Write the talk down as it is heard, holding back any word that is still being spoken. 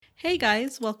Hey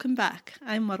guys, welcome back.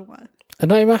 I'm Marwa.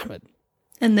 And I'm Ahmed.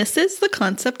 And this is The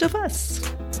Concept of Us.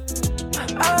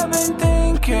 I've been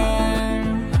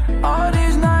thinking, all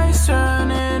these nights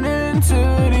turning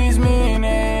into these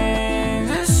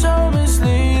meanings. It's so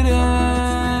misleading.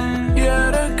 Yeah,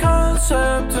 the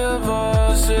concept of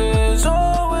us is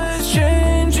always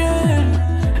changing.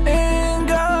 In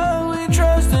God we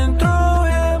trust, and through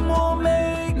Him we'll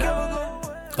make it go.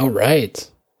 All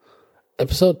right.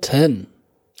 Episode 10.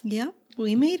 Yep,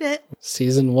 we made it.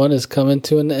 Season 1 is coming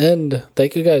to an end.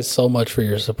 Thank you guys so much for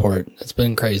your support. It's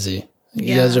been crazy.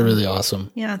 You guys are really awesome.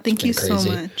 Yeah, thank you so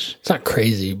much. It's not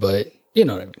crazy, but you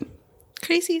know what I mean.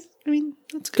 Crazy,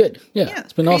 that's good. Good. Yeah,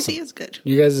 it's been awesome. Crazy is good.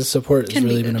 You guys' support has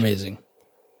really been good. amazing.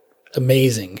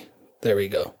 Amazing. There we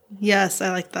go. Yes, I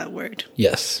like that word.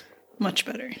 Yes. Much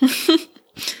better.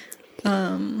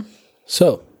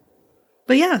 So.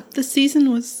 But yeah, this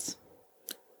season was...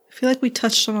 I feel like we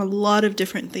touched on a lot of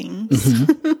different things.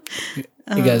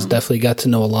 Mm-hmm. You guys definitely got to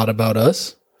know a lot about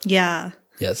us. Yeah.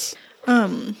 Yes.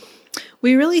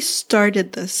 We really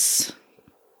started this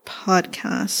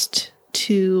podcast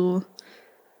to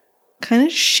kind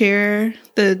of share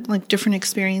the different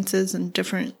experiences and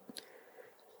different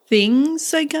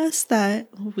things, I guess, that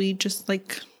we just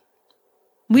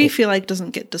we feel like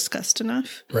doesn't get discussed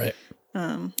enough. Right.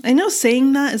 I know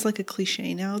saying that is like a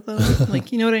cliche now, though.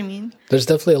 You know what I mean? There's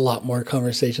definitely a lot more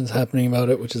conversations happening about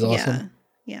it, which is awesome.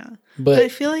 Yeah. But I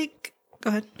feel like... Go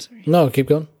ahead. Sorry. No, keep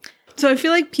going. So I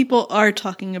feel like people are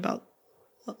talking about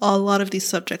a lot of these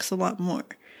subjects a lot more.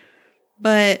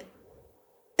 But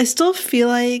I still feel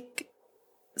like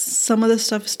some of the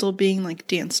stuff is still being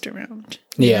danced around.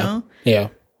 You know? Yeah.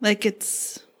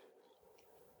 It's...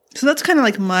 So that's kind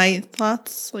of my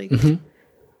thoughts.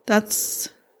 That's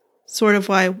sort of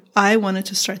why I wanted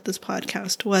to start this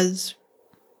podcast, was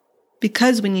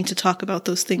because we need to talk about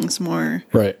those things more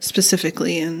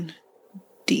specifically and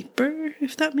deeper,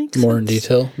 if that makes sense. More in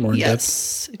detail, more in depth.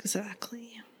 Yes,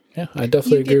 exactly. Yeah, I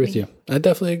definitely agree with you. I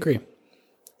definitely agree.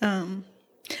 And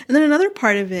then another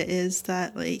part of it is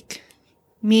that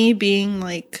me being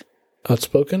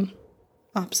outspoken?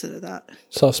 Opposite of that.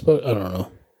 Soft spoken? I don't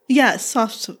know. Yeah,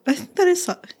 soft. I think that is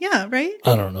soft. Yeah, right?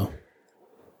 I don't know.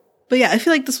 But yeah, I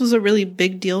feel like this was a really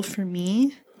big deal for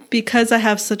me because I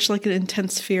have such an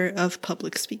intense fear of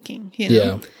public speaking. You know?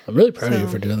 Yeah, I'm really proud of you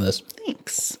for doing this.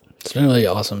 Thanks. It's been really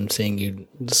awesome seeing you,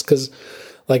 just because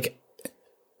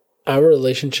our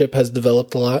relationship has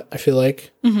developed a lot, I feel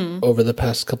like, over the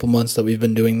past couple months that we've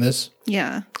been doing this.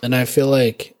 Yeah. And I feel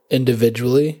like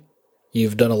individually,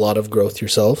 you've done a lot of growth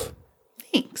yourself.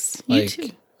 Thanks. You too.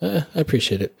 I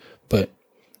appreciate it. But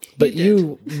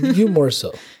you more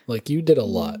so. You did a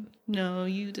lot. No,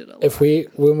 you did a lot.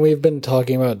 When we've been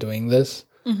talking about doing this,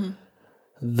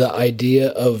 the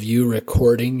idea of you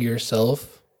recording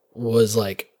yourself was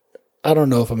I don't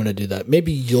know if I'm going to do that.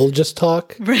 Maybe you'll just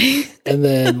talk. Right. And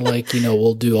then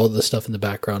we'll do all the stuff in the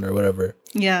background or whatever.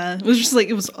 Yeah. It was just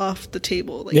it was off the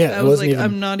table. Yeah, I was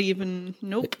I'm not even,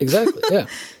 nope. Exactly. Yeah.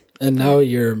 And now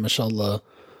you're, mashallah,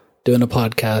 doing a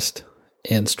podcast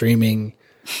and streaming.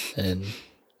 And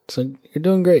so you're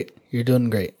doing great. You're doing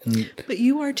great. But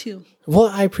you are too. Well,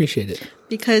 I appreciate it.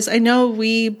 Because I know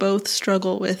we both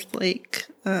struggle with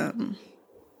I don't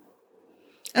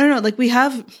know, we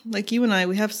have, you and I,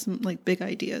 we have some big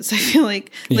ideas. I feel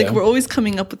we're always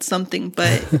coming up with something,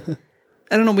 but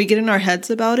I don't know, we get in our heads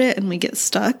about it and we get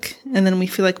stuck and then we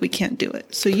feel like we can't do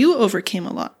it. So you overcame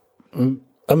a lot. I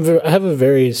have a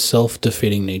very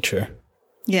self-defeating nature.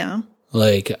 Yeah.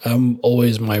 I'm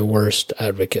always my worst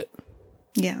advocate.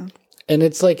 Yeah. And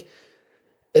it's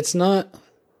it's not,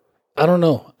 I don't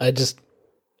know.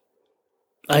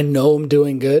 I know I'm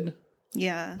doing good.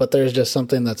 Yeah. But there's just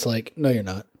something that's no, you're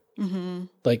not. Mm-hmm.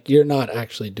 You're not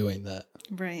actually doing that.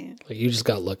 Right. You just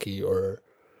got lucky or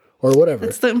whatever.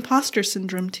 It's the imposter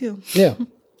syndrome too. Yeah.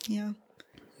 Yeah.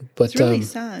 But it's really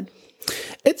sad.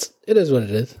 It is what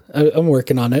it is. I'm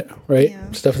working on it, right?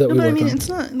 Yeah. Stuff that we work on. It's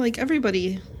not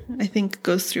everybody, I think,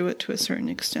 goes through it to a certain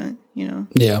extent, you know?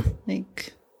 Yeah.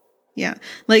 Yeah.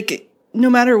 No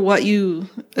matter what you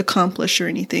accomplish or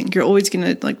anything, you're always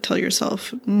going to tell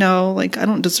yourself, no, I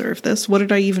don't deserve this. What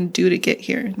did I even do to get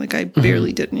here? I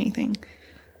barely did anything.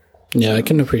 Yeah, so, I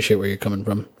can appreciate where you're coming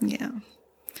from. Yeah.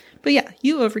 But yeah,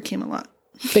 you overcame a lot.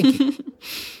 Thank you.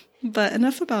 But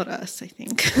enough about us, I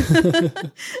think.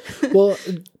 Well,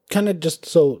 kind of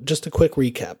just a quick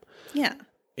recap. Yeah.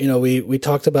 We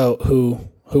talked about who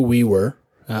we were,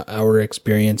 our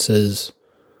experiences,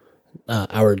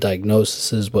 our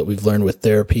diagnoses, what we've learned with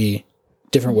therapy,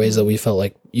 different ways that we felt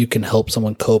like you can help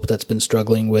someone cope that's been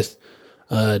struggling with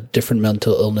different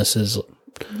mental illnesses.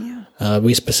 Yeah.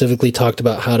 We specifically talked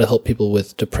about how to help people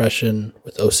with depression,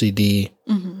 with OCD.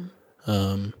 And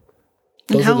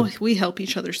how we help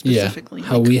each other specifically.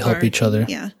 How we help each other.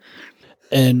 Yeah.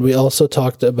 And we also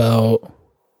talked about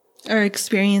our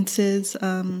experiences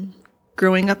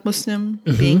growing up Muslim,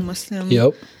 being Muslim.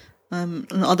 Yep.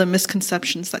 And all the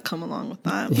misconceptions that come along with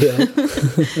that. Yeah.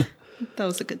 That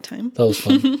was a good time. That was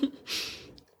fun.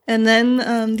 And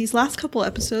then these last couple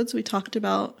episodes, we talked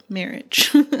about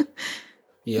marriage.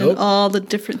 Yep. And all the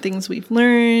different things we've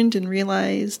learned and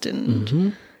realized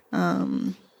and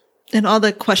all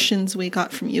the questions we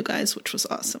got from you guys, which was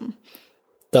awesome.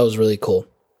 That was really cool.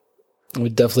 We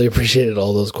definitely appreciated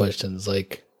all those questions.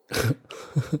 Like,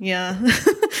 yeah.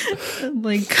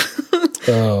 Like,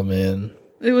 oh man.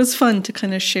 It was fun to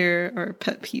kind of share our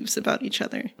pet peeves about each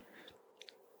other.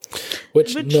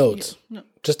 Which note, no.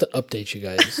 just to update you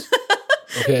guys.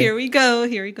 Okay. Here we go.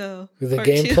 The Part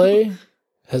gameplay 2.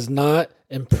 has not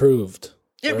improved.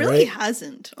 It really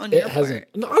hasn't on your part.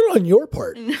 Not on your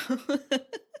part. No.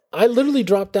 I literally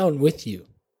dropped down with you.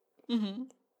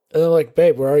 And they're like,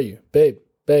 babe, where are you? Babe.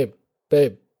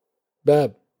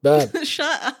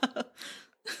 Shut up.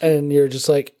 And you're just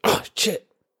like, oh, shit.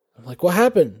 I'm like, what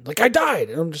happened? Like, I died.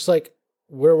 And I'm just like,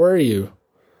 where were you?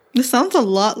 This sounds a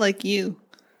lot like you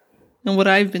and what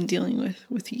I've been dealing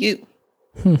with you.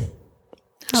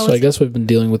 So I guess we've been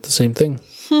dealing with the same thing.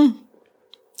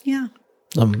 Yeah.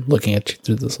 I'm looking at you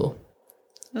through this little...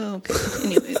 Oh, okay.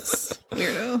 Anyways,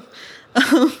 weirdo.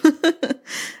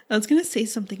 I was going to say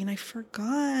something and I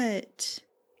forgot.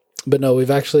 But no,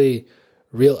 we've actually...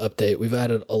 Real update. We've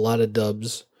added a lot of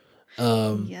dubs.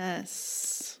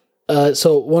 Yes.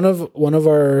 So one of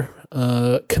our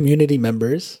community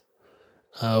members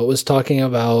was talking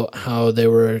about how they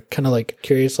were kind of like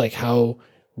curious, like how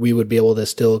we would be able to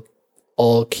still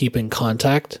all keep in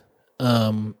contact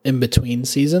in between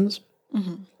seasons,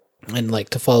 and like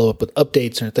to follow up with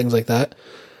updates or things like that.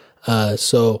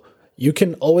 So you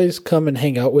can always come and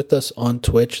hang out with us on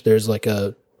Twitch. There's like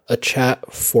a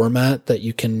chat format that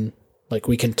you can. Like,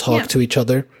 we can talk to each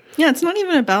other. Yeah, it's not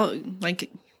even about,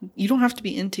 like, you don't have to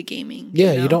be into gaming.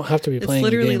 Yeah, you don't have to be playing. It's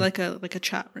literally the like a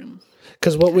chat room.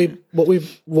 Because what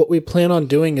we plan on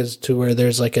doing is to where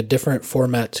there's like a different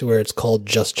format to where it's called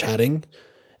just chatting.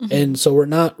 And so we're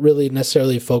not really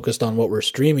necessarily focused on what we're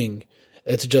streaming.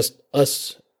 It's just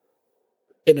us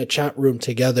in a chat room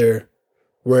together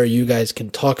where you guys can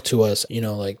talk to us, you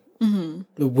know, like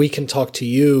we can talk to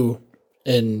you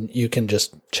and you can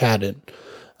just chat in.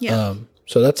 Yeah.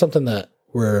 So that's something that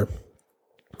we're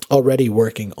already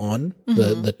working on.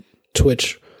 The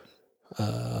Twitch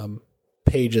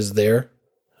page is there.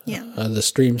 Yeah. The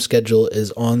stream schedule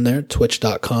is on there,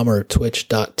 twitch.com or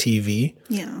twitch.tv.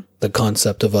 Yeah. The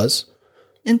concept of us.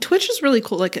 And Twitch is really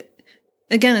cool. Like,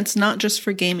 again, it's not just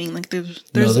for gaming. Like,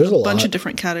 there's a bunch of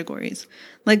different categories.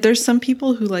 Like, there's some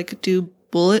people who, like, do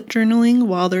bullet journaling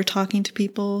while they're talking to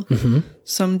people.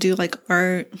 Some do, like,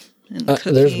 art.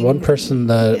 There's one person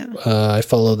that I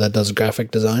follow that does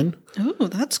graphic design. Oh,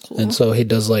 that's cool. And so he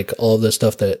does like all the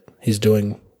stuff that he's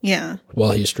doing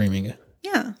while he's streaming it.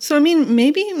 Yeah. So, I mean,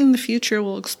 maybe in the future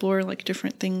we'll explore like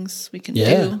different things we can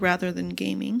do rather than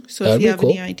gaming. So if you have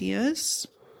any ideas,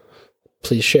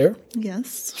 please share.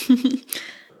 Yes.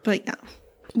 But yeah,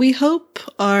 we hope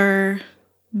our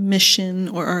mission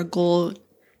or our goal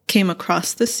came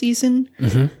across this season.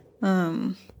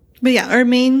 But yeah, our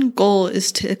main goal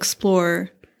is to explore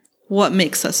what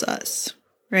makes us us,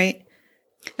 right?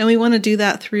 And we want to do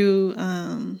that through,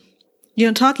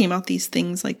 talking about these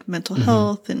things like mental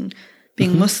health and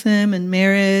being Muslim and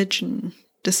marriage and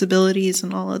disabilities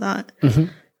and all of that.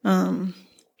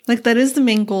 Like that is the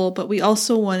main goal, but we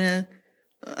also want to,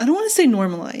 I don't want to say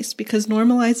normalize because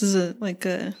normalize is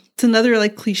it's another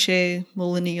like cliche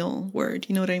millennial word.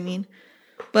 You know what I mean?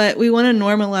 But we want to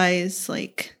normalize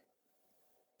like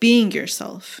being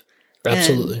yourself.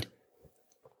 Absolutely.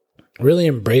 Really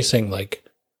embracing like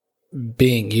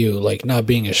being you, like not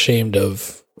being ashamed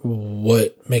of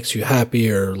what makes you happy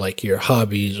or like your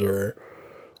hobbies or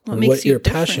what your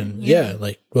passion. Yeah.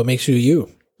 Like what makes you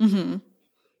you.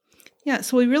 Yeah.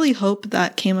 So we really hope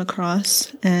that came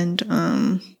across and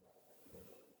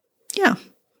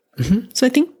So I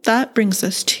think that brings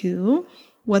us to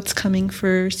what's coming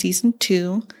for season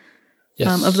 2.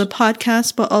 Of the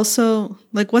podcast, but also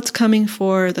like what's coming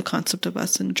for the concept of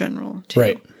us in general too.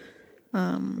 Right.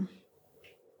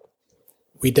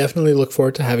 We definitely look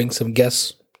forward to having some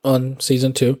guests on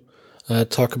season 2,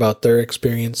 talk about their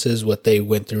experiences, what they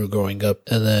went through growing up.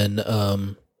 And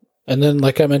then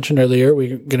like I mentioned earlier,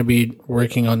 we're going to be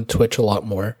working on Twitch a lot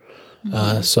more.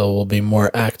 So we'll be more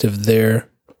active there.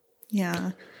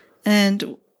 Yeah.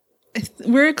 And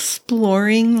we're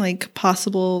exploring like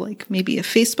possible, like maybe a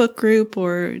Facebook group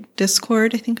or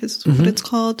Discord, I think is what it's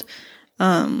called.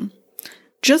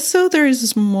 Just so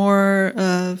there's more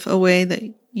of a way that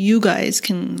you guys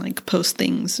can like post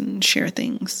things and share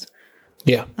things.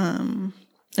 Yeah.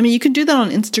 I mean, you can do that on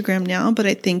Instagram now, but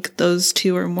I think those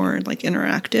two are more like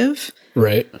interactive.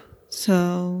 Right.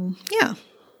 So, yeah.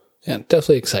 Yeah,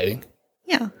 definitely exciting.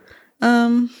 Yeah.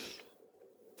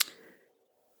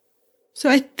 So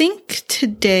I think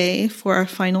today for our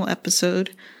final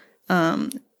episode,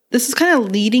 this is kind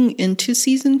of leading into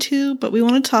season 2, but we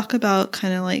want to talk about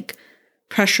kind of like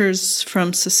pressures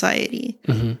from society.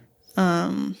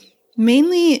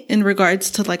 Mainly in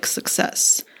regards to like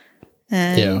success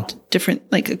and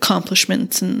different like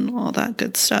accomplishments and all that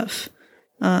good stuff.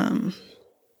 Yeah,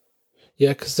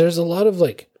 because there's a lot of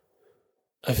like,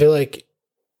 I feel like,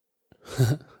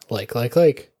 like. That's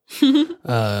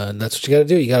what you got to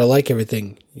do. You got to like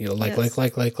everything. You know, like.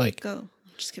 Go.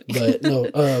 Just kidding. But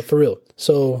no, for real.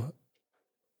 So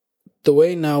the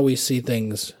way now we see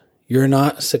things, you're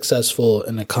not successful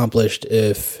and accomplished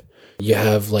if you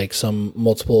have like some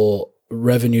multiple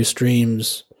revenue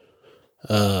streams.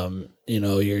 You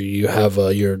know,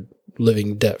 you're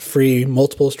living debt free,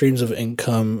 multiple streams of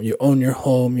income. You own your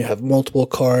home. You have multiple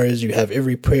cars. You have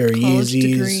every pair of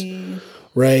Yeezys,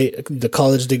 right? The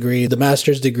college degree, the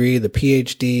master's degree, the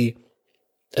PhD,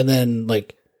 and then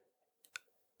like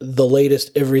the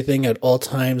latest everything at all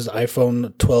times,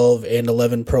 iPhone 12 and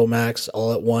 11 Pro Max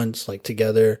all at once, like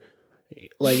together.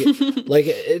 Like, like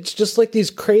it's just like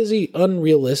these crazy,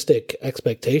 unrealistic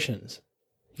expectations,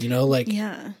 you know, like,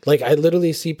 like I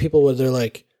literally see people where they're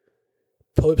like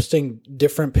posting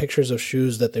different pictures of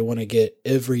shoes that they want to get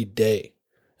every day.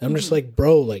 And I'm just like,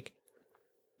 bro, like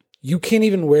you can't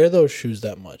even wear those shoes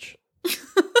that much.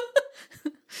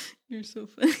 You're so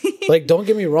funny. Like, don't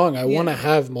get me wrong. I want to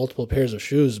have multiple pairs of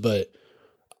shoes, but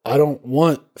I don't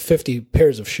want 50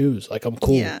 pairs of shoes. Like, I'm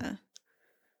cool. Yeah.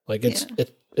 Like,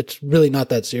 it's really not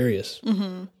that serious.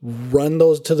 Run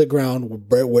those to the ground,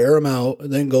 wear them out,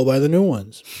 and then go buy the new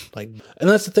ones. Like, and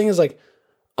that's the thing is, like,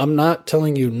 I'm not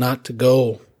telling you not to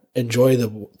go enjoy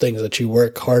the things that you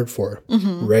work hard for,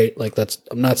 right? Like,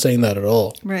 I'm not saying that at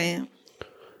all. Right.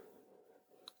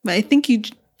 But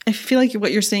I feel like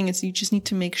what you're saying is you just need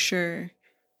to make sure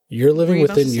you're living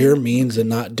within your means and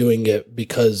not doing it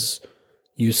because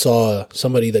you saw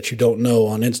somebody that you don't know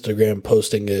on Instagram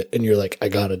posting it and you're like, I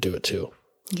gotta do it too.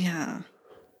 Yeah.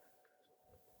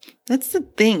 That's the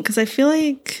thing, because I feel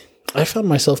like I found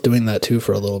myself doing that too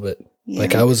for a little bit. Yeah.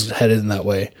 Like I was headed in that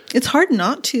way. It's hard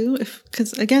not to,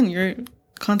 because again, you're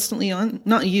constantly on,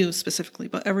 not you specifically,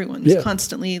 but everyone's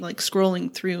constantly like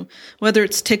scrolling through, whether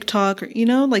it's TikTok or, you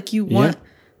know, like you want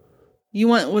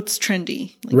what's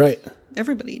trendy. Like, right.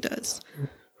 Everybody does.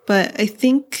 But I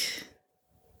think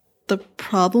the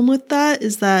problem with that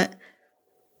is that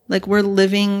like we're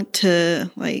living to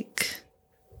like,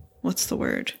 what's the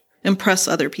word? Impress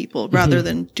other people rather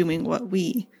than doing what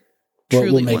we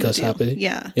truly will make want us to do. happy.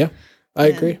 Yeah. Yeah. I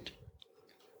agree.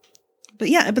 But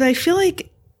I feel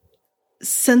like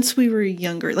since we were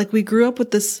younger, like we grew up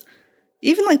with this,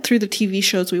 even like through the TV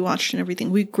shows we watched and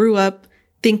everything, we grew up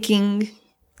thinking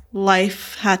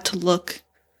life had to look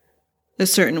a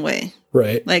certain way.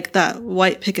 Right. Like that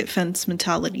white picket fence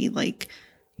mentality. Like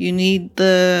you need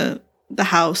the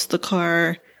house, the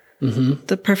car,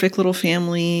 the perfect little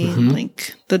family,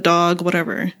 like the dog,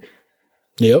 whatever.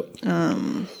 Yep.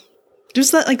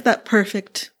 Just that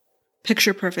perfect,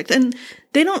 picture perfect. And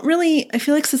they don't really, I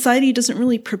feel like society doesn't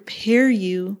really prepare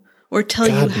you or tell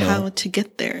you how to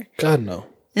get there. God, no.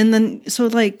 And then, so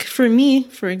like for me,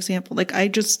 for example, like I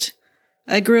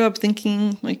grew up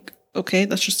thinking like, okay,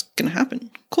 that's just going to happen.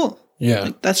 Cool. Yeah.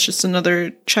 Like that's just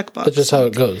another checkbox. That's just how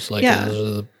it goes. Like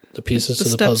those are the pieces to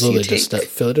the puzzle. They just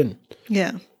fill it in.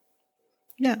 Yeah.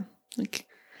 Yeah. Like,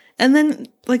 and then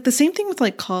like the same thing with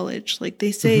like college. Like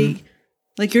they say,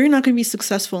 like you're not going to be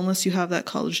successful unless you have that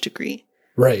college degree.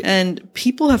 Right. And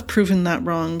people have proven that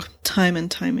wrong time and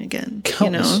time again.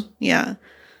 Countless. You know? Yeah.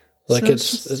 Like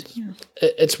so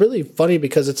it's really funny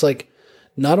because it's like,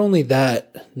 not only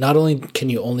can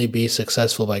you only be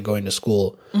successful by going to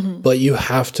school, but you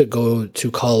have to go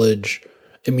to college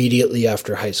immediately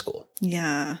after high school.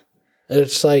 Yeah.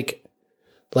 It's like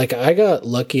I got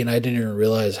lucky and I didn't even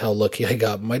realize how lucky I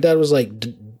got. My dad was like,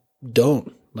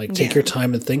 don't like take your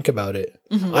time and think about it.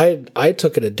 I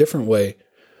took it a different way,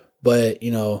 but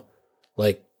you know,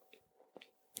 like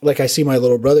I see my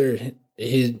little brother,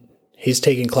 he's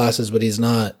taking classes, but he's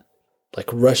not like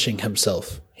rushing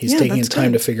himself. He's taking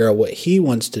time to figure out what he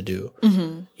wants to do,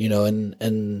 you know,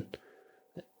 and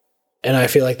I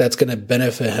feel like that's going to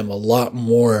benefit him a lot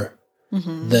more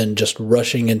than just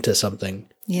rushing into something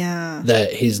Yeah.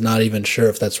 that he's not even sure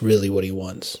if that's really what he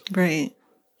wants. Right.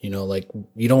 You know, like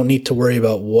you don't need to worry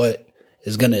about what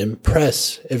is going to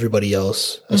impress everybody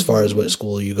else as far as what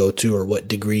school you go to or what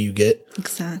degree you get.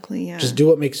 Exactly. Yeah. Just do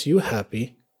what makes you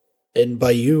happy. And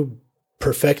by you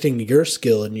perfecting your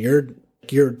skill and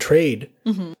your trade,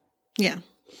 Yeah.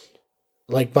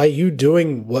 like by you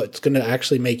doing what's going to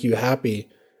actually make you happy,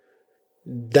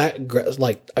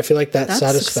 like I feel like that That's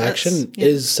satisfaction success. Yeah.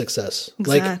 is success.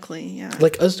 Exactly. Yeah.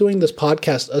 Like us doing this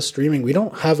podcast, us streaming, we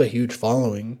don't have a huge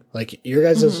following. Like your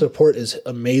guys' support is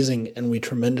amazing and we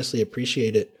tremendously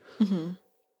appreciate it.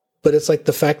 But it's like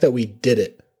the fact that we did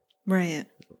it, Right.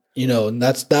 you know, and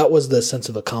that was the sense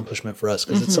of accomplishment for us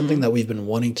because it's something that we've been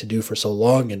wanting to do for so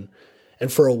long.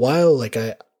 And for a while, like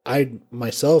I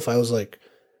myself, I was like,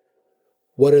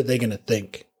 what are they going to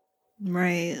think?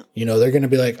 Right. You know, they're going to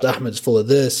be like, Ahmed's full of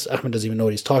this. Ahmed doesn't even know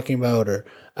what he's talking about. Or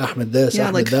Ahmed this, Yeah.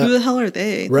 Ahmed Like, that. who the hell are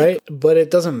they? Right? But it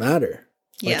doesn't matter.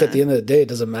 Like Yeah. at the end of the day, it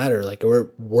doesn't matter. Like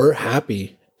we're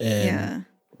happy and Yeah.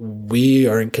 we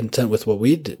are content with what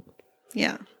we did.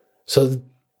 Yeah. So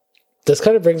this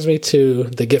kind of brings me to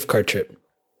the gift card trip.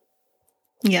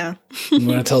 Yeah. You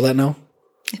want to tell that now?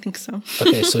 I think so.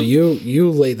 Okay, so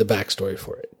you lay the backstory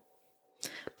for it.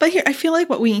 But here, I feel like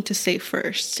what we need to say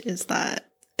first is that,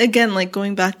 again, like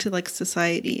going back to like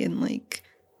society and like,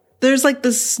 there's like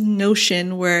this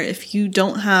notion where if you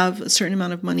don't have a certain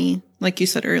amount of money, like you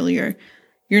said earlier,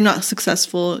 you're not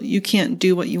successful. You can't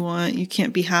do what you want. You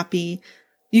can't be happy.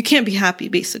 You can't be happy,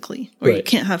 basically, or you Right.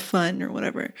 can't have fun or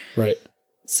whatever. Right.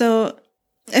 So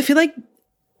I feel like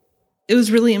it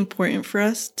was really important for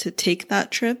us to take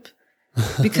that trip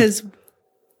because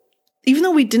even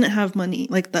though we didn't have money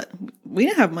like that, we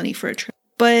didn't have money for a trip,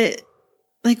 but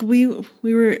like we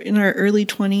were in our early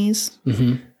 20s,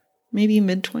 maybe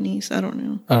mid 20s. I don't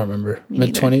know. I don't remember. Me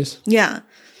Mid 20s? Yeah.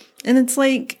 And it's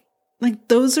like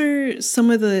those are some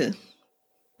of the,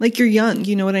 like you're young,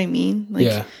 you know what I mean? Like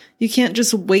Yeah. you can't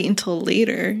just wait until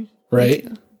later. Right?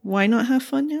 Like, why not have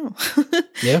fun now?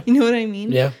 Yeah. You know what I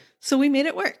mean? Yeah. So we made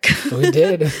it work. We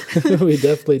did. We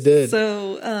definitely did.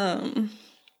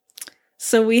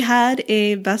 So we had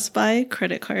a Best Buy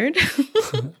credit card.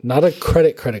 Not a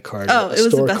credit card. Oh, it was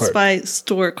a store Best card. Buy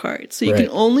store card. So you Right.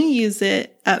 can only use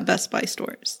it at Best Buy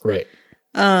stores. Right.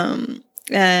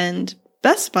 And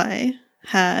Best Buy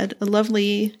had a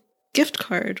lovely gift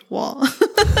card wall,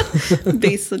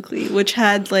 basically, which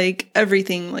had like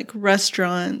everything like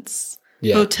restaurants,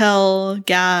 Yeah. hotel,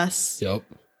 gas, Yep.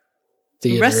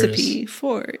 Theaters. recipe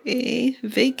for a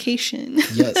vacation.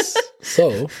 Yes.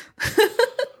 So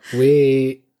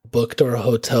we booked our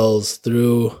hotels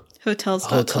through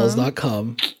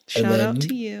hotels.com. Shout out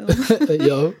to you.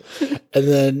 Yo. And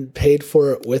then paid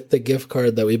for it with the gift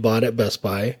card that we bought at Best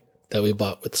Buy, that we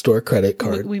bought with store credit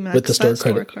card. We maxed with the store that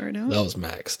store credit card out. That was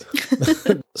maxed.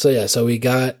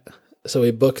 So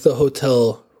we booked the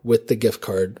hotel with the gift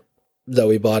card that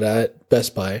we bought at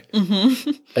Best Buy.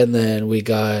 And then we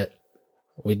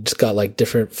just got like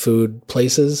different food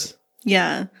places.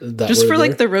 Yeah. That Just were for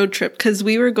like there. the road trip, because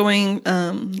we were going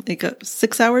like a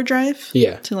 6-hour drive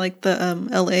Yeah. to like the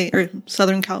LA or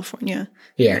Southern California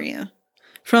Yeah. area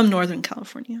from Northern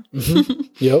California.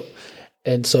 Yep.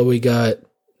 And so we got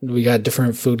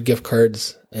different food gift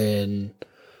cards and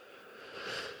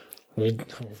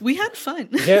We had fun.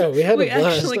 Yeah, we had a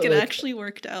blast. It actually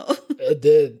worked out. it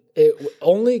did. It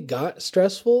only got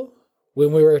stressful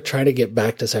when we were trying to get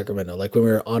back to Sacramento. Like when we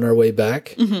were on our way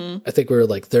back, I think we were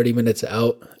like 30 minutes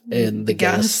out and the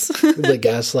the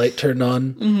gas light turned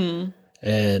on.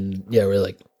 And yeah, we were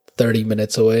like 30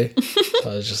 minutes away.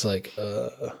 I was just like,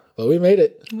 but we made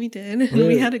it. We did.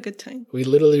 We had a good time. We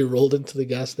literally rolled into the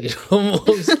gas station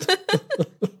almost.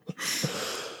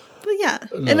 But yeah.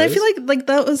 And I feel like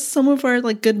that was some of our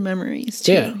like good memories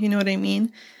too. Yeah. You know what I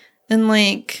mean? And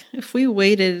like if we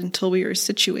waited until we were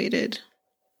situated,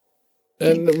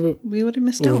 And we would have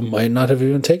missed we out. might not have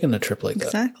even taken a trip like that.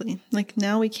 Exactly. Like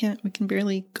now we can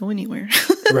barely go anywhere.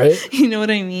 Right? You know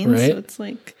what I mean? Right. So it's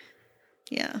like,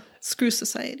 yeah, screw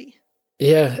society.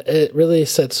 Yeah, it really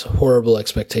sets horrible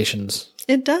expectations.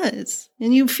 It does.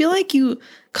 And you feel like you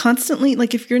constantly,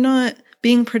 like if you're not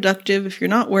being productive, if you're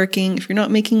not working, if you're not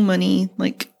making money,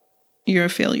 like you're a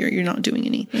failure. You're not doing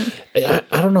anything.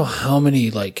 I don't know how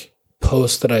many like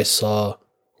posts that I saw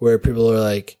where people are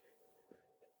like,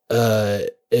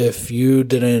 if you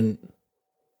didn't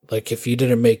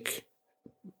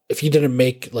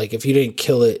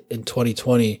kill it in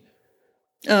 2020,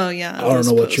 Oh yeah. I don't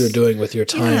know what you were doing with your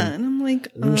time. Yeah, and I'm like,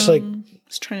 I'm just like,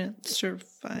 just trying to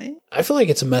survive. I feel like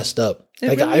it's messed up.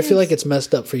 Like, really I feel is. like it's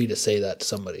messed up for you to say that to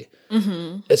somebody,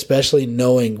 especially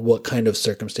knowing what kind of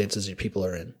circumstances your people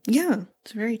are in. Yeah,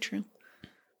 it's very true.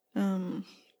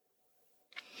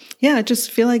 Yeah, I just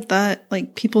feel like that,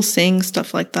 like people saying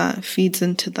stuff like that feeds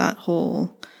into the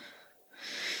whole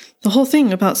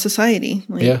thing about society.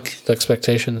 Like, Yeah, the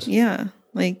expectations. yeah,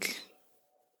 like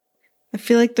I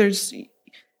feel like there's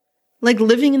like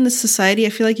living in this society, I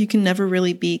feel like you can never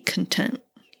really be content.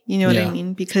 You know what I Yeah.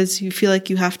 mean? Because you feel like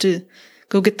you have to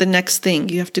go get the next thing.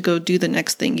 You have to go do the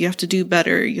next thing. You have to do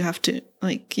better. You have to,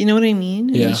 like, you know what I mean?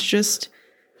 And Yeah. it's just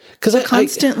Because a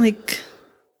constant,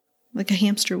 like a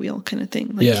hamster wheel kind of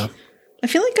thing. Like, yeah, I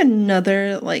feel like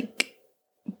another, like,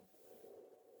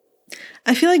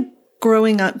 I feel like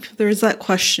growing up, there's that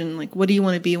question, like, what do you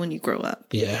want to be when you grow up?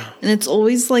 yeah, And it's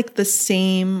always like the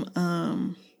same,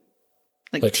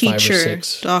 like 5 or teacher,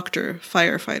 6. doctor,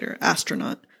 firefighter,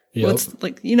 astronaut. Yep. What's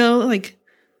like, you know, like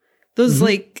those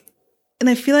like, and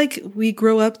I feel like we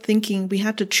grow up thinking we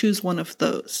had to choose one of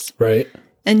those, right.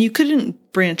 and you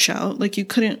couldn't branch out. Like you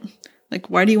couldn't, like,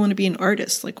 why do you want to be an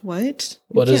artist? Like what?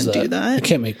 What you is can't that? do that. You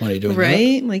can't make money doing that.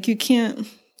 Right? Like you can't,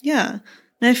 yeah.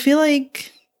 And I feel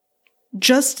like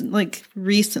just like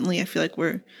recently, I feel like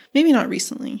we're, maybe not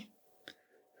recently,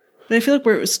 but I feel like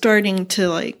we're starting to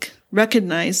like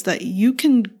recognize that you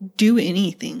can do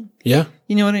anything. Yeah.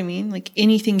 You know what I mean? Like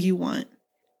anything you want.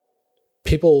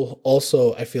 People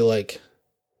also, I feel like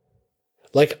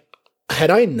had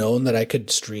I known that I could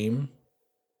stream,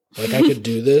 like I could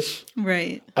do this,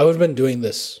 Right. I would have been doing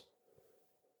this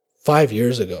 5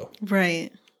 years ago.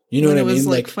 Right. You know When what I it was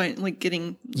mean? like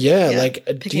getting, Yeah, Yeah, like,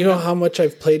 do picking you know up. how much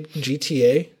I've played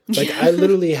GTA? Like, I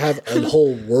literally have a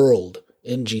whole world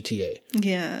in GTA.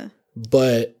 yeah.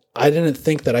 But I didn't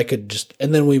think that I could just.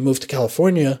 And then we moved to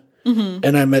California,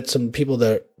 and I met some people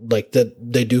that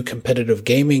they do competitive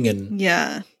gaming, and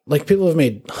Yeah. like people have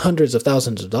made hundreds of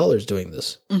thousands of dollars doing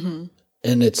this, and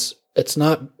it's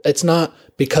not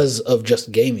because of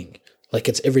just gaming. Like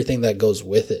it's everything that goes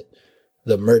with it,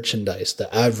 the merchandise,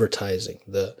 the advertising,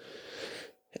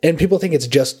 and people think it's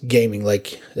just gaming,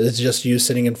 like it's just you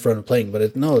sitting in front of playing,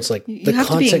 but no, it's like You the have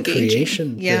to be content engaging.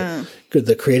 creation, Yeah.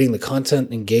 the creating the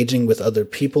content, engaging with other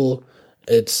people.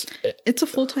 It's a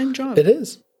full-time job. It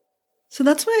is. So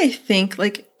that's why I think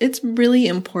like it's really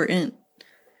important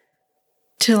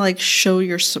to like show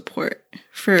your support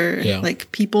for Yeah.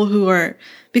 like people who are,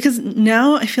 because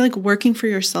now I feel like working for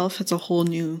yourself has a whole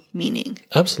new meaning.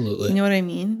 Absolutely. You know what I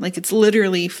mean? Like it's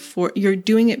literally you're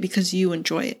doing it because you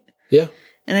enjoy it. Yeah.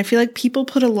 And I feel like people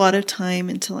put a lot of time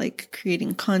into like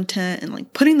creating content and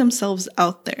like putting themselves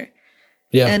out there.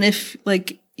 Yeah. And if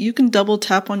like you can double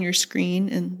tap on your screen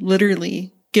and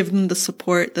literally give them the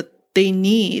support that they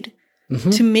need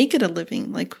to make it a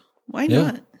living, like why Yeah.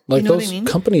 not? Like you know those what I mean?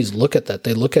 companies look at that.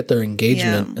 They look at their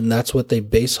engagement, Yeah. and that's what they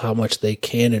base how much they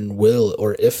can and will,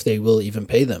 or if they will even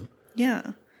pay them.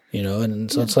 Yeah. You know,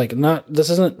 and so it's like this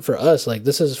isn't for us. Like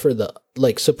this is for the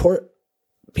support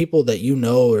people that you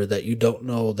know or that you don't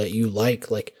know that you like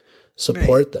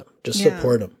support them. Just Yeah.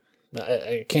 support them.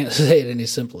 I can't say it any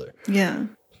simpler. Yeah.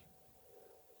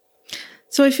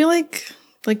 So I feel like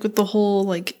with the whole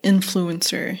like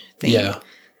influencer thing. Yeah.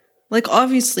 Like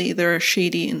obviously there are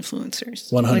shady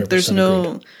influencers. 100% Like there's no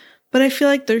agreed. but I feel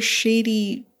like there's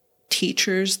shady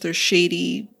teachers, there's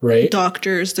shady Right.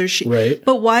 doctors, there's Right.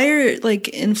 But why are like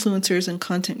influencers and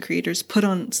content creators put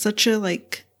on such a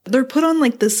like they're put on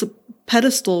like this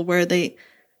pedestal where they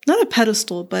not a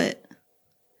pedestal, but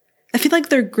I feel like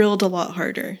they're grilled a lot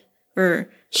harder. Or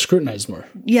Scrutinize more.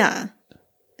 yeah.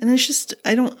 And it's just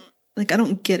I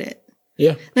don't get it.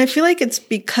 Yeah. And I feel like it's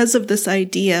because of this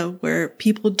idea where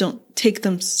people don't take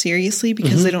them seriously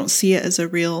because they don't see it as a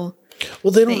real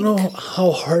Well, they don't know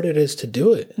how hard it is to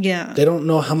do it. yeah. They don't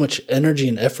know how much energy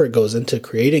and effort goes into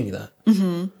creating that.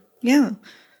 Yeah.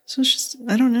 So it's just,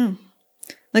 I don't know.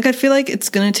 Like, I feel like it's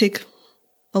going to take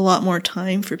a lot more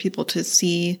time for people to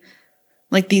see,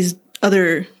 like, these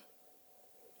other,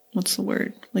 what's the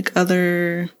word? Like,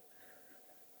 other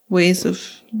ways of,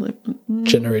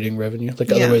 Generating revenue, like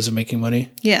Yeah. other ways of making money.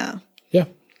 yeah. Yeah.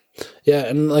 Yeah.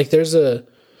 And like there's a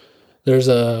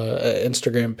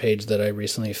Instagram page that I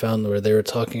recently found where they were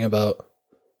talking about,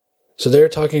 so they were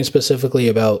talking specifically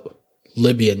about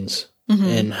Libyans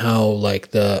and how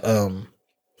like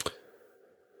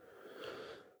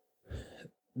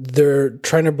they're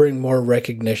trying to bring more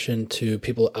recognition to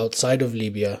people outside of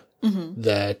Libya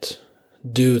that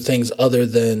do things other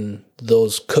than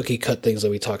those cookie cut things that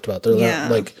we talked about. They're Yeah.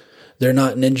 not like, they're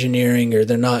not in engineering or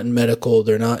they're not in medical.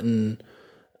 They're not in,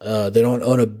 they don't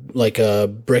own a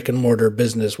brick and mortar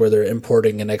business where they're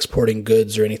importing and exporting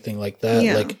goods or anything like that.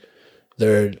 Yeah. Like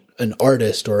they're an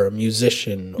artist or a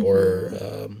musician or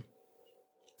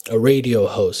a radio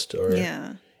host or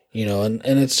Yeah. you know, and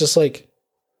it's just like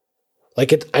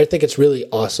it. I think it's really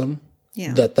awesome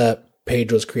Yeah. that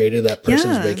page was created. That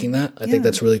person's Yeah. making that. I Yeah. think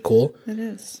that's really cool. It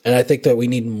is. And I think that we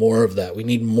need more of that. We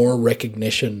need more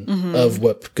recognition of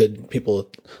what good people,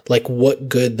 like what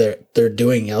good they're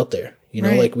doing out there. You know,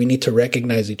 Right. like we need to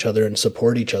recognize each other and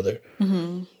support each other.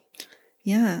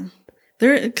 Yeah.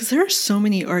 Because there are so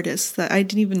many artists that I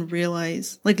didn't even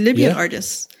realize, like Libyan Yeah.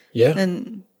 artists. Yeah.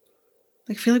 And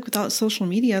like, I feel like without social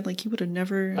media, like you would have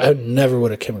never. I never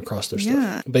would have came across their Yeah.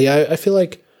 stuff. But yeah, I feel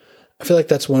like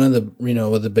that's one of the, you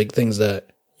know, the big things that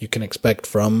you can expect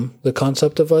from the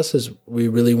concept of us is we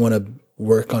really want to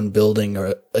work on building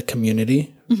a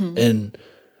community and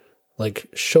like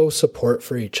show support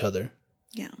for each other.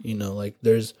 Yeah. You know, like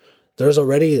there's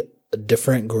already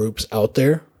different groups out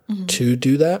there to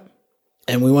do that.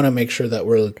 And we want to make sure that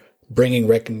we're bringing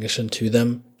recognition to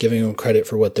them, giving them credit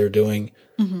for what they're doing.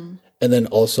 And then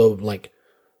also like,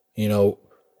 you know,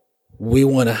 we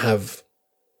want to have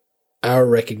our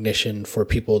recognition for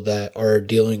people that are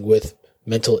dealing with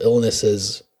mental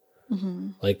illnesses.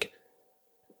 Like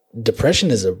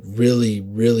depression is a really,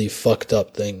 really fucked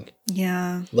up thing.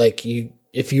 Yeah. Like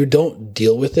if you don't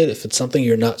deal with it, if it's something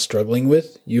you're not struggling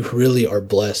with, you really are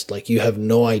blessed. Like you have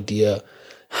no idea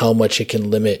how much it can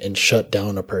limit and shut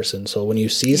down a person. So when you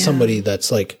see somebody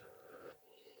that's like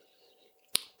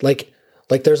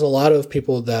there's a lot of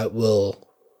people that will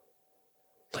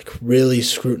like really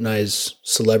scrutinize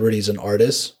celebrities and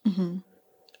artists.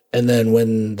 And then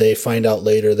when they find out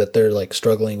later that they're like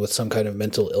struggling with some kind of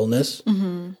mental illness,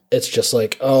 it's just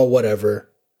like, oh, whatever.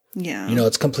 Yeah. You know,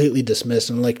 it's completely dismissed.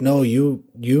 And like, no, you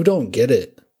don't get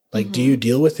it. Like, do you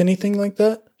deal with anything like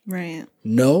that? Right.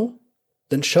 No?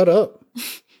 Then shut up.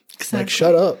 Exactly. Like,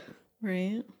 shut up.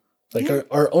 Right. Like,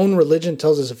 our own religion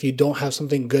tells us if you don't have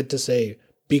something good to say,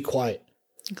 be quiet.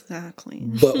 Exactly.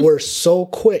 But we're so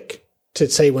quick to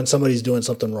say when somebody's doing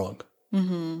something wrong.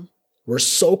 We're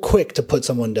so quick to put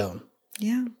someone down.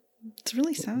 Yeah. It's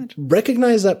really sad.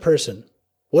 Recognize that person.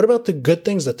 What about the good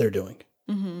things that they're doing?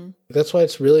 That's why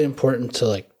it's really important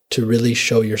to really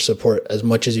show your support as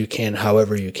much as you can,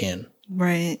 however you can.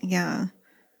 Right. Yeah.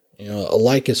 You know, a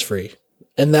like is free.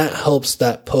 And that helps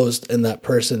that post and that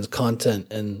person's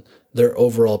content and their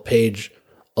overall page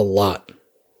a lot.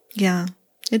 Yeah,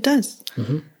 it does.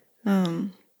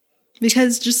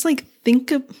 Because just like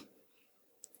think of,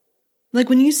 like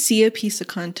when you see a piece of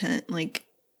content, like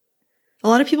a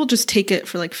lot of people just take it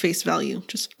for like face value.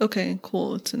 Just, okay,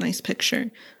 cool. It's a nice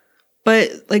picture.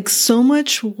 But like so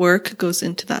much work goes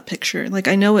into that picture. Like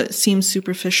I know it seems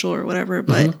superficial or whatever,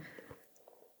 but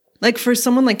like for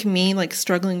someone like me, like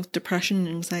struggling with depression and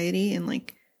anxiety and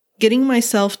like getting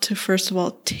myself to first of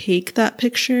all take that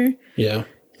picture Yeah.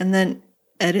 and then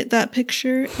edit that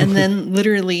picture and then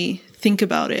literally think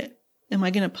about it. Am I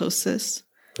going to post this?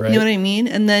 Right. You know what I mean?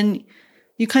 And then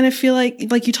you kind of feel like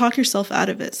you talk yourself out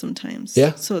of it sometimes.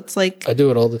 Yeah. So it's like, I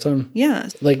do it all the time. yeah.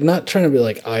 Like not trying to be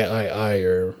like I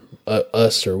or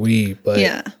us or we, but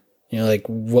Yeah. you know, like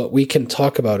what we can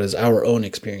talk about is our own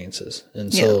experiences.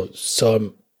 And so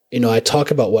I'm, you know, I talk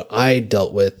about what I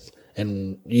dealt with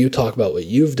and you talk about what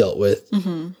you've dealt with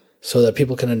so that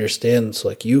people can understand. So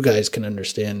like you guys can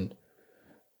understand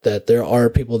that there are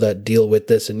people that deal with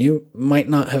this and you might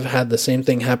not have had the same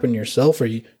thing happen yourself, or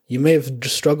you may have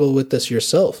just struggled with this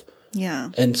yourself. Yeah.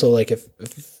 And so like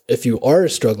if you are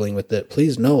struggling with it,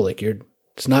 please know like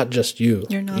it's not just you.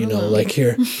 You're not you know, alone. like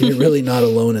you're really not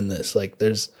alone in this. Like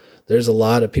there's a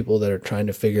lot of people that are trying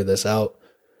to figure this out.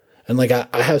 And like I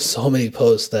have so many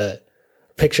posts that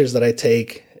pictures that I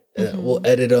take, we'll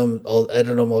edit them,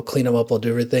 I'll clean them up, I'll do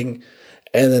everything,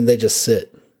 and then they just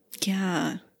sit.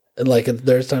 Yeah. And like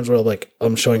there's times where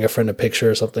I'm showing a friend a picture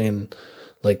or something, and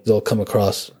like they'll come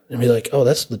across and be like, "Oh,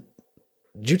 did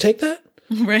you take that?"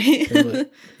 Right. And I'm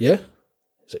like, yeah.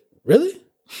 He's like, really?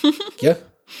 Yeah.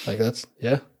 Like that's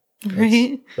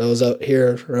Right. that was out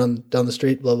here around down the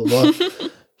street, blah blah blah.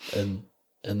 and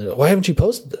they're like, why haven't you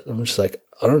posted it? I'm just like,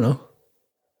 I don't know.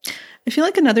 I feel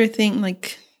like another thing,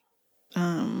 like,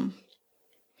 I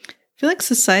feel like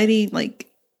society, like,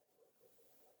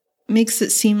 makes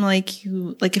it seem like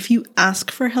if you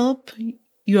ask for help,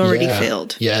 you already Yeah.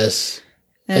 failed. Yes.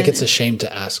 And Like it's a shame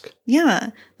to ask.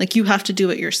 yeah, like you have to do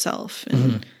it yourself.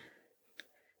 And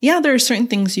yeah, there are certain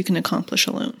things you can accomplish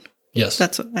alone. Yes.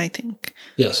 That's what I think.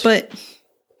 yes. But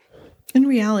in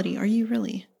reality, are you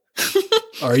really?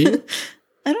 Are you?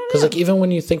 I don't know. Because like even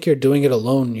when you think you're doing it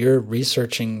alone, you're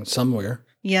researching somewhere.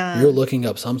 Yeah, You're looking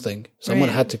up something. Someone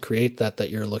Right. had to create that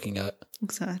you're looking at.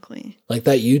 exactly. Like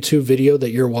that YouTube video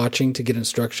that you're watching to get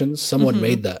instructions, someone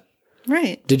made that.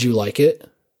 Right. Did you like it?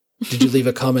 Did you leave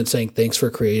a comment saying, thanks for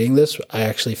creating this? I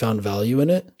actually found value in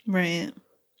it. Right.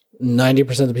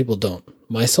 90% of the people don't,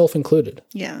 myself included.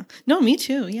 Yeah. No, me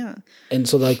too. Yeah. And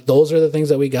so like those are the things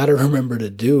that we got to remember to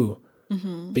do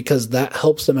Mm-hmm. because that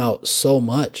helps them out so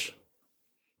much.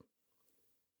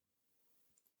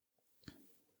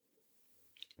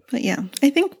 But yeah, I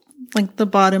think like the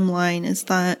bottom line is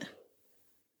that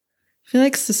I feel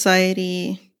like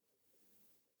society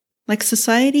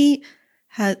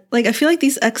had, like, I feel like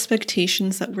these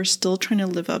expectations that we're still trying to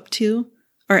live up to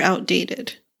are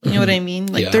outdated. You know what I mean?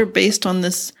 Like, Yeah. they're based on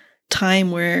this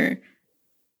time where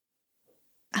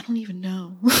I don't even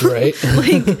know. Right?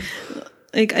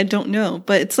 like, I don't know.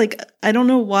 But it's like, I don't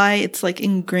know why it's like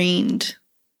ingrained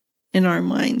in our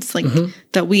minds, like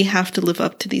that we have to live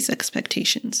up to these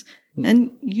expectations.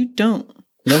 And you don't.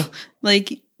 No.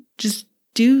 Like, just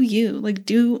do you. Like,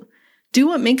 do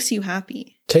what makes you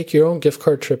happy. Take your own gift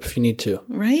card trip if you need to.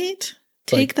 Right?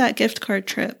 Take that gift card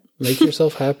trip. Make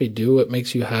yourself happy. Do what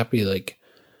makes you happy. Like,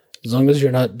 as long as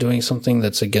you're not doing something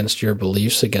that's against your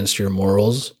beliefs, against your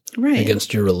morals, Right.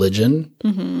 against your religion,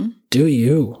 do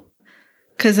you.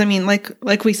 Because, I mean,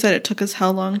 like we said, it took us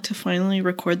how long to finally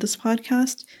record this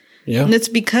podcast? Yeah. And it's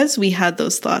because we had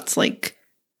those thoughts, like,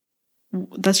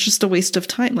 that's just a waste of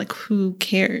time. Like, who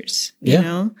cares? You Yeah.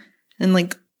 know? And,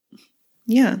 like,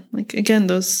 yeah, like, again,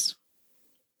 those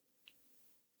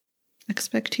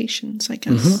expectations, I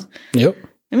guess. Yep.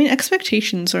 I mean,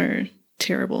 expectations are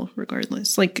terrible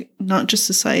regardless. Like, not just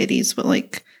societies, but,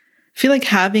 like, I feel like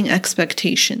having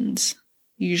expectations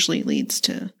usually leads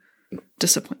to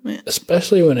disappointment.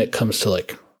 Especially when it comes to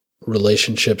like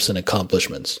relationships and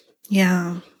accomplishments.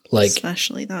 Yeah. Like,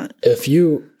 Especially that. if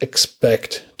you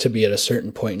expect to be at a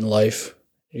certain point in life,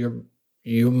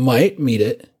 you might meet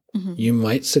it, you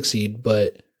might succeed,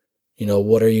 but you know,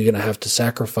 what are you going to have to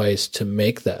sacrifice to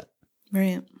make that?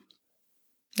 Right.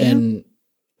 Yeah. And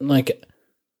like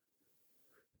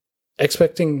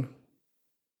expecting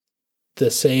the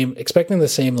same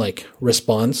like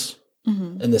response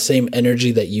and the same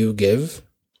energy that you give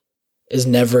is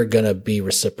never going to be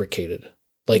reciprocated.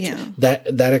 Like Yeah.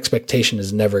 that expectation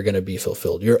is never going to be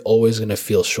fulfilled. You're always going to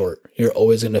feel short. You're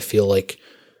always going to feel like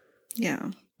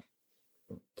Yeah.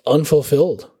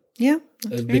 unfulfilled Yeah.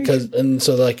 that's very because, true. and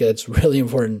so like, it's really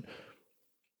important.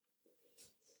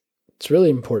 It's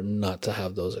really important not to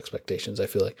have those expectations. I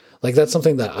feel like that's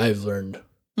something that I've learned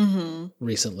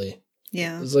recently.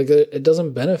 Yeah. It's like, it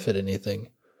doesn't benefit anything.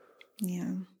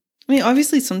 Yeah. I mean,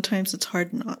 obviously, sometimes it's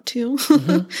hard not to,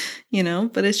 you know,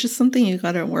 but it's just something you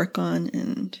got to work on.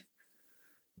 And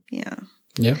yeah.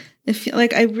 Yeah.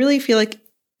 I really feel like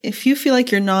if you feel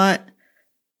like you're not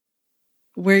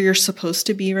where you're supposed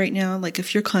to be right now, like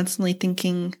if you're constantly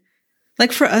thinking,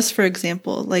 like for us, for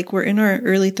example, like we're in our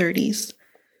early 30s.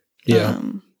 Yeah.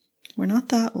 We're not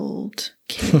that old.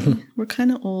 Okay. We're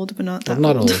kind of old, but not that I'm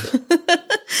not old.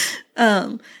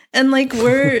 And like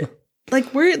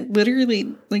we're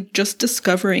literally like just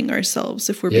discovering ourselves,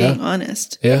 if we're Yeah. being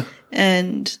honest. Yeah.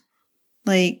 And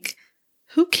like,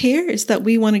 who cares that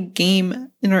we want a game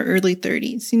in our early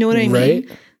 30s? You know what I Right.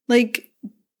 mean?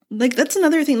 Like that's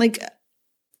another thing. Like,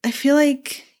 I feel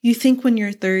like you think when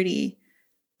you're 30,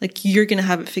 like you're going to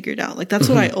have it figured out. Like, that's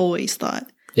what I always thought.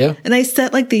 Yeah. And I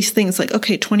set like these things like,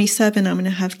 okay, 27, I'm going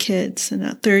to have kids. And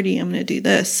at 30, I'm going to do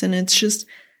this. And it's just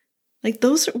like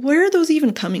where are those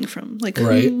even coming from? Like,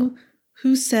 Right.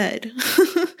 who said?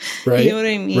 Right. You know what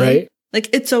I mean? Right. Like,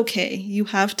 it's okay. You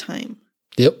have time.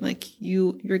 Yep. Like,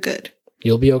 you're good.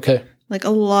 You'll be okay. Like, a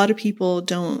lot of people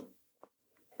don't.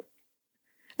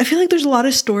 I feel like there's a lot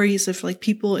of stories of like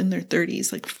people in their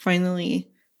 30s, like finally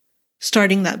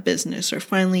starting that business or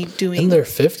finally doing In their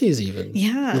 50s even.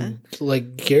 Yeah.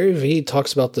 Like Gary Vee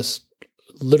talks about this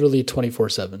literally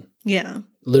 24/7. Yeah.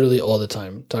 Literally all the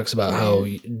time. Talks about how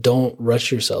you don't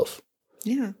rush yourself.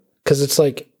 Yeah. Because it's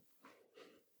like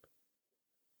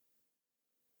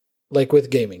with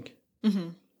gaming.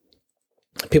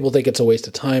 People think it's a waste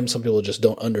of time. Some people just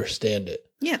don't understand it.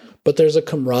 Yeah. But there's a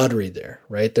camaraderie there,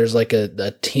 right? There's like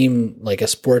a team, like a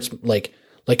sports, like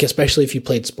especially if you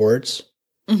played sports,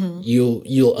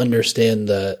 you'll understand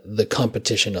the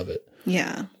competition of it.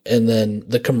 Yeah. And then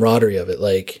the camaraderie of it,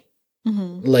 like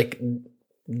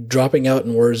dropping out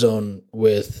in Warzone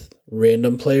with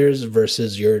random players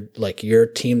versus your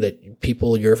team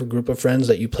your group of friends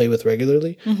that you play with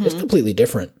regularly, it's completely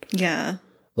different. Yeah.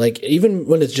 Like, even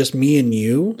when it's just me and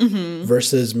you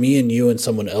versus me and you and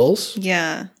someone else,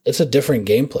 Yeah. it's a different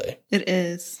gameplay, It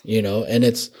is. you know? And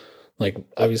it's like,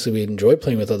 obviously we enjoy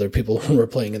playing with other people when we're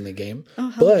playing in the game. Oh,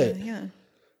 hell But yeah.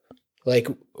 like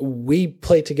we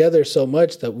play together so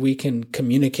much that we can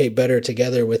communicate better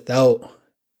together without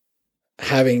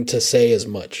having to say as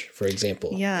much, for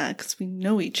example. Yeah, because we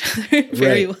know each other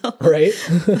very well. Right.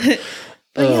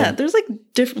 But yeah, there's like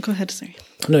different. Go ahead, sorry.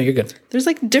 No, you're good. There's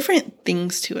like different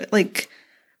things to it. Like,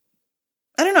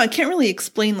 I don't know. I can't really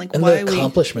explain like And why the we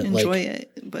accomplishment, enjoy like,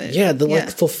 it. But Yeah, the like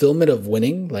fulfillment of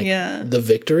winning, like the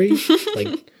victory. Like,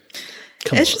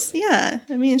 come it's on. just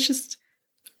I mean, it's just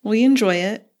we enjoy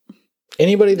it.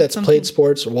 Anybody that's something- played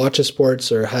sports, watches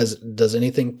sports, or does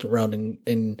anything around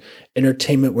in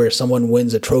entertainment where someone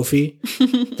wins a trophy,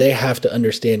 they have to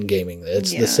understand gaming.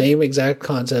 It's the same exact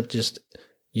concept, just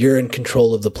you're in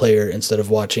control of the player instead of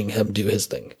watching him do his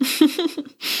thing.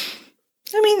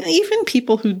 I mean, even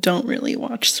people who don't really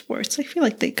watch sports, I feel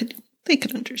like they could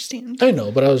understand. I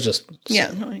know, but I was just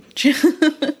Yeah, no, I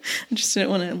just didn't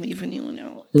want to leave anyone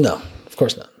out. No, of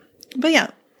course not. But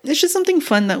yeah, it's just something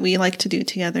fun that we like to do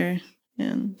together,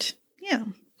 and yeah.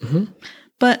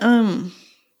 But what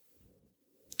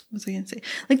was I gonna say?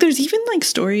 Like, there's even like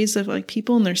stories of like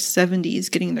people in their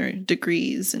 70s getting their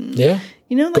degrees, and Yeah,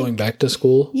 you know, like going back to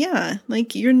school. yeah,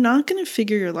 like you're not gonna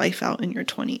figure your life out in your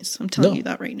 20s. I'm telling No. you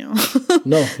that right now.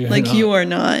 No, you're like not. you are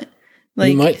not.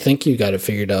 Like you might think you got it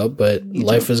figured out, but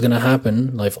life is going to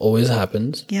happen. Life always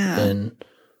happens. Yeah. And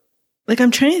like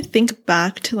I'm trying to think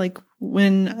back to like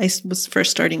when I was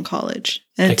first starting college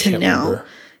and I to can't now, remember.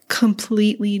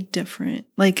 completely different.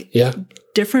 Like Yeah.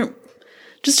 different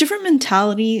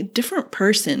mentality, different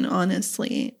person,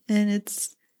 honestly. And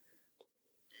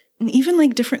even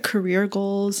like different career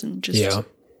goals and just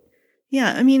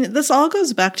yeah. I mean, this all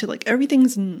goes back to like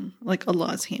everything's in like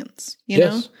Allah's hands, you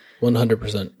know?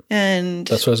 100%. And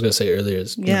That's what I was going to say earlier.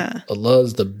 Is Yeah. Allah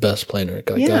is the best planner.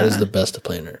 God is the best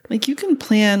planner. like you can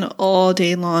plan all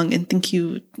day long and think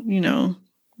you know,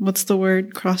 what's the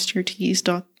word? Crossed your T's,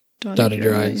 dotted Dotted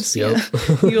your I's. Yep.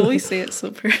 Yeah. You always say it so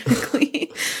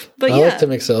perfectly. But I yeah. like to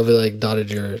mix it. I'll be like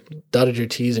dotted your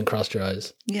T's and crossed your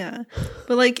I's. Yeah.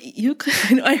 But like you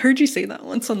could, I heard you say that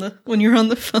once when you were on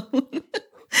the phone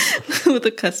with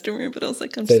a customer, but I was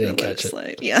like, I'm They just gonna didn't let it catch it.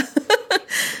 slide. Yeah.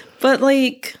 But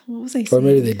like, what was I Or saying?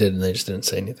 maybe they did and they just didn't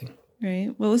say anything.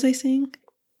 Right. What was I saying?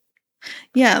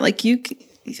 Yeah, like you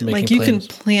Making can plans.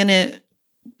 plan it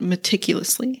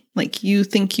meticulously. Like you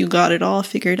think you got it all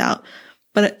figured out,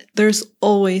 but there's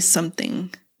always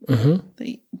something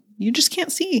that you just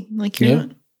can't see. Like you're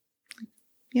not.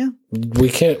 Yeah. We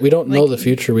don't know the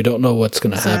future. We don't know what's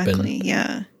going to happen. Exactly.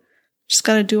 Yeah. Just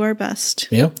got to do our best.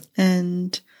 Yeah.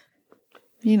 And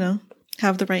you know,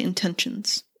 have the right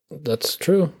intentions. That's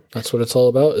true. That's what it's all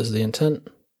about, is the intent.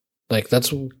 Like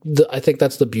I think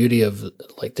that's the beauty of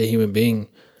like the human being.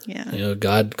 Yeah. You know,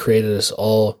 God created us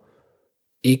all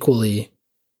equally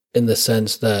in the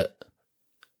sense that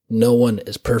no one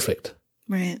is perfect.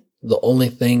 Right. The only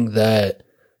thing that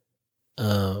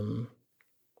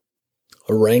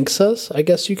ranks us, I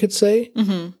guess you could say,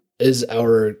 is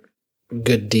our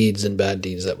good deeds and bad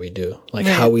deeds that we do. Like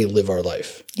how we live our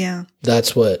life. Yeah.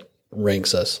 That's what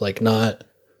ranks us. Like not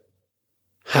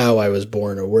how I was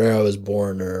born or where I was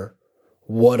born or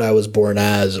what I was born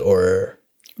as or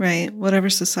Right. Whatever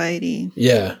society,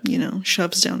 yeah. you know,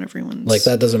 shoves down everyone's. Like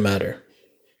that doesn't matter.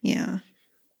 Yeah.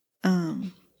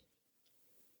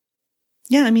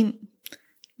 Yeah, I mean,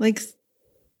 like,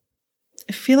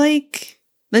 I feel like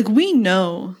we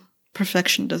know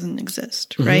perfection doesn't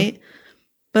exist, right?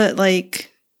 But like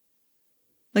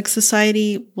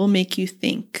society will make you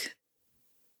think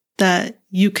that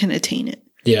you can attain it.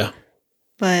 Yeah.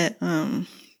 But,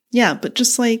 yeah, but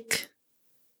just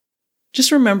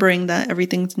remembering that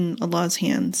everything's in Allah's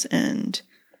hands and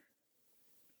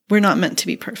we're not meant to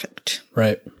be perfect.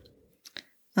 Right.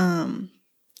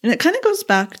 And it kind of goes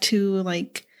back to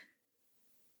like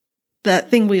that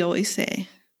thing we always say,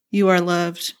 you are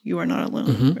loved, you are not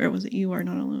alone. Or was it you are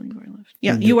not alone, you are loved?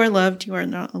 Yeah, you are loved, you are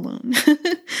not alone.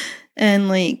 And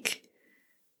like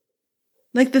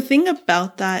the thing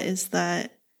about that is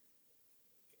that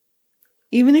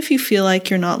even if you feel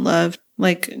like you're not loved,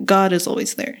 like God is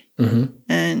always there.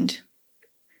 And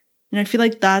I feel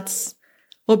like that's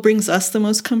what brings us the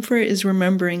most comfort, is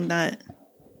remembering that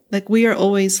like we are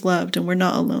always loved and we're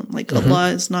not alone. Like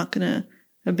Allah is not going to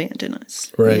abandon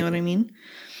us. Right. You know what I mean?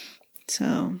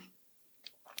 So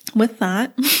with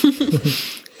that,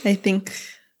 I think,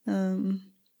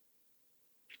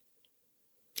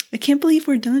 I can't believe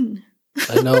we're done.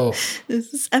 I know.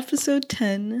 This is episode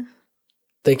 10.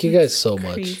 Thank you guys so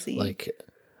much. Crazy. Like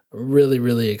really,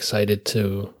 really excited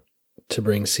to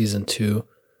bring season 2.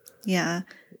 Yeah.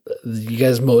 You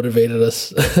guys motivated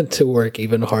us to work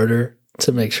even harder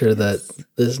to make sure that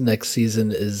this next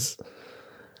season is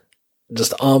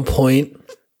just on point.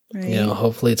 Right. You know,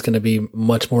 hopefully it's going to be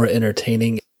much more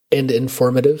entertaining and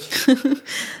informative.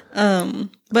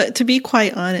 But to be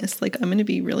quite honest, like I'm going to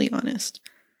be really honest.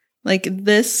 Like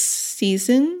this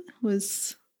season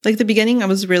was like the beginning, I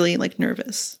was really like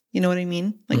nervous. You know what I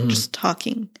mean? Like just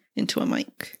talking into a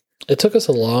mic. It took us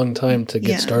a long time to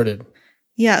get started.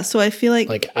 Yeah. So I feel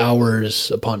like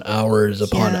hours upon hours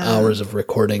upon hours of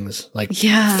recordings, like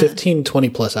 15, 20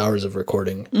 plus hours of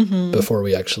recording before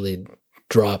we actually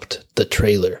dropped the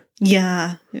trailer.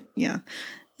 Yeah. Yeah.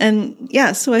 And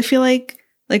yeah, so I feel like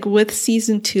with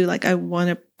season 2, like I want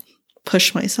to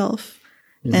push myself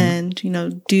and, you know,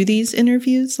 do these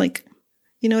interviews. Like,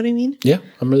 you know what I mean? Yeah.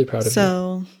 I'm really proud of you.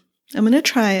 So I'm going to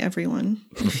try, everyone.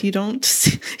 If you don't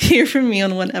hear from me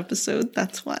on one episode,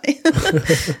 that's why.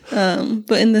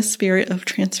 But in the spirit of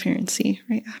transparency,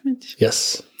 right, Ahmed?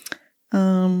 Yes. But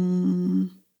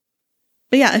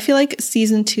yeah, I feel like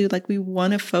season 2, like we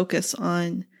want to focus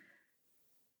on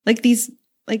like these,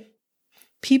 like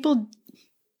people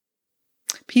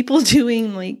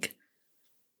doing like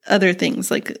other things,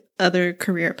 like other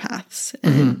career paths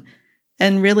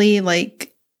and really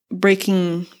like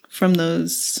breaking from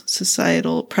those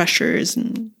societal pressures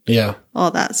and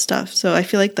all that stuff. So I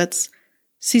feel like that's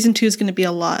season 2 is going to be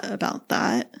a lot about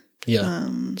that. Yeah.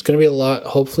 It's going to be a lot.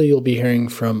 Hopefully you'll be hearing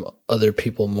from other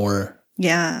people more.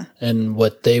 Yeah. And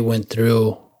what they went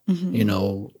through, you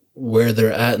know, where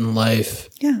they're at in life.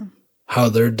 Yeah. How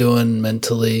they're doing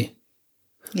mentally.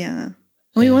 Yeah. And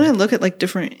we want to look at like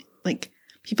different, like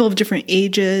people of different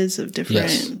ages, of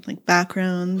different like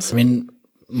backgrounds. I mean,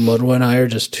 Marwa and I are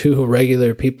just two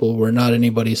regular people. We're not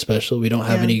anybody special. We don't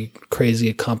have any crazy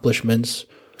accomplishments.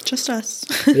 Just us.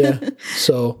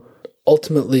 So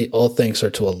ultimately, all thanks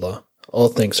are to Allah. All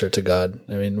thanks are to God.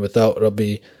 I mean, without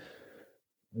Rabbi,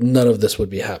 none of this would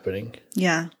be happening.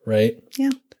 Yeah. Right?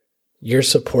 Yeah. Your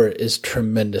support is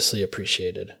tremendously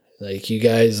appreciated. Like you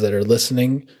guys that are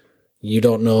listening, you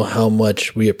don't know how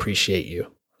much we appreciate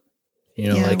you.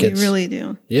 You know, like we really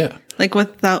do. Yeah. Like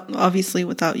without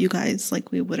you guys,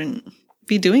 like we wouldn't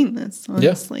be doing this,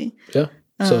 honestly. Yeah.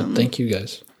 So thank you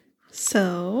guys.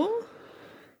 So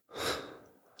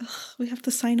we have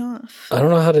to sign off. I don't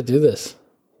know how to do this.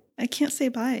 I can't say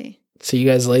bye. See you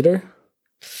guys later.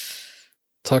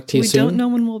 Talk to you soon. We don't know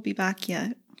when we'll be back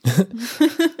yet.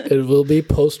 It will be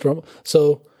post Ramadan.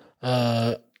 So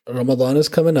Ramadan is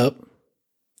coming up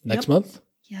next month.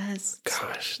 Yes.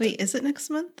 Gosh. Wait, is it next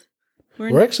month?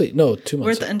 We're actually, no, 2 months.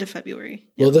 We're at the end of February.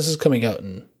 Yep. Well, this is coming out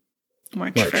in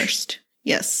March 1st.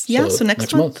 Yes. Yeah, so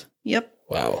next month. Yep.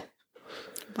 Wow.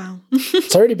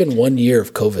 It's already been 1 year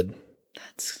of COVID.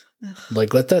 That's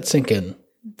like, let that sink in.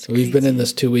 We've been in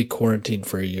this 2-week quarantine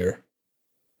for a year.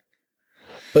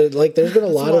 But like, there's been a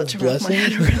lot of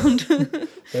blessings.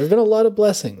 There's been a lot of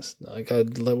blessings. Like,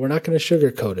 we're not going to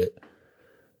sugarcoat it.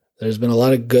 There's been a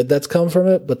lot of good that's come from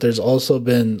it, but there's also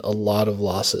been a lot of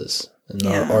losses. And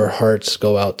our hearts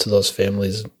go out to those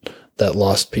families that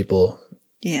lost people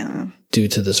due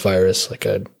to this virus. Like,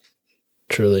 I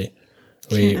truly,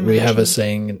 we have a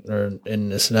saying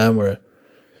in Islam where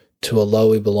to Allah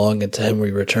we belong and to Him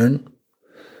we return.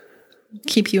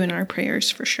 Keep you in our prayers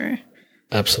for sure.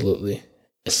 Absolutely.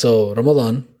 So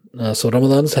Ramadan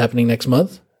is happening next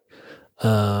month.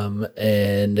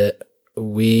 And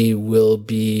we will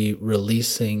be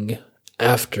releasing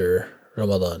after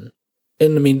Ramadan.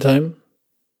 In the meantime,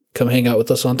 come hang out with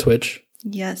us on Twitch.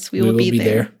 Yes, we will be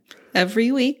there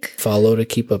every week. Follow to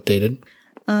keep updated.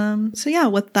 So yeah,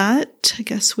 with that, I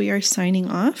guess we are signing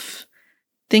off.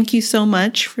 Thank you so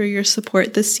much for your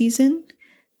support this season,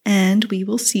 and we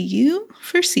will see you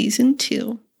for season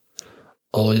 2.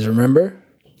 Always remember,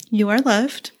 you are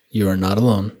loved. You are not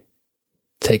alone.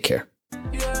 Take care.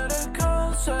 Yeah.